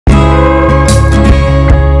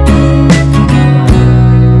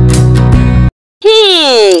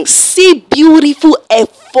See beautiful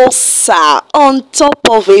Efosa on top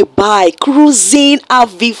of a bike cruising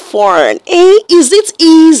having fun. Is it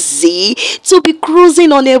easy to be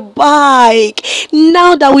cruising on a bike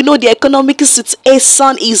now that we know the economic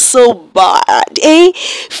situation is so bad?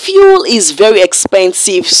 Fuel is very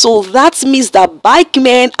expensive, so that means that bike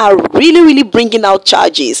men are really bringing out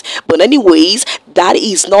charges. But anyways, that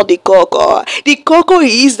is not the cocoa. The cocoa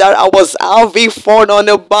is that I was having fun on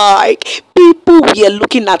a bike. People were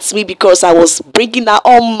looking at me because I was bringing out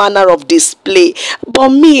all manner of display. But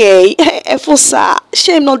me, Efosa,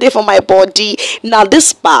 shame not there for my body. Now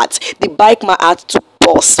this part, the bike man had to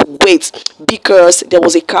pause, wait, because there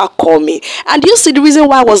was a car coming. And you see the reason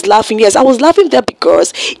why I was laughing? Yes, I was laughing there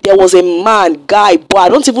because there was a guy, but I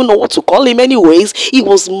don't even know what to call him anyways. He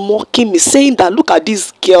was mocking me, saying that look at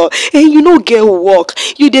this girl, and you know girl walk,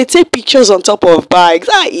 you they take pictures on top of bikes.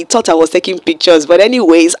 He thought I was taking pictures, but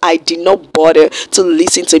anyways, I did not bother to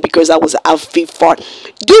listen to it because I was having fun.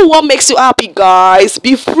 Do what makes you happy, guys.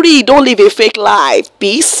 Be free, don't live a fake life.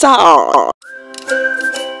 Peace out.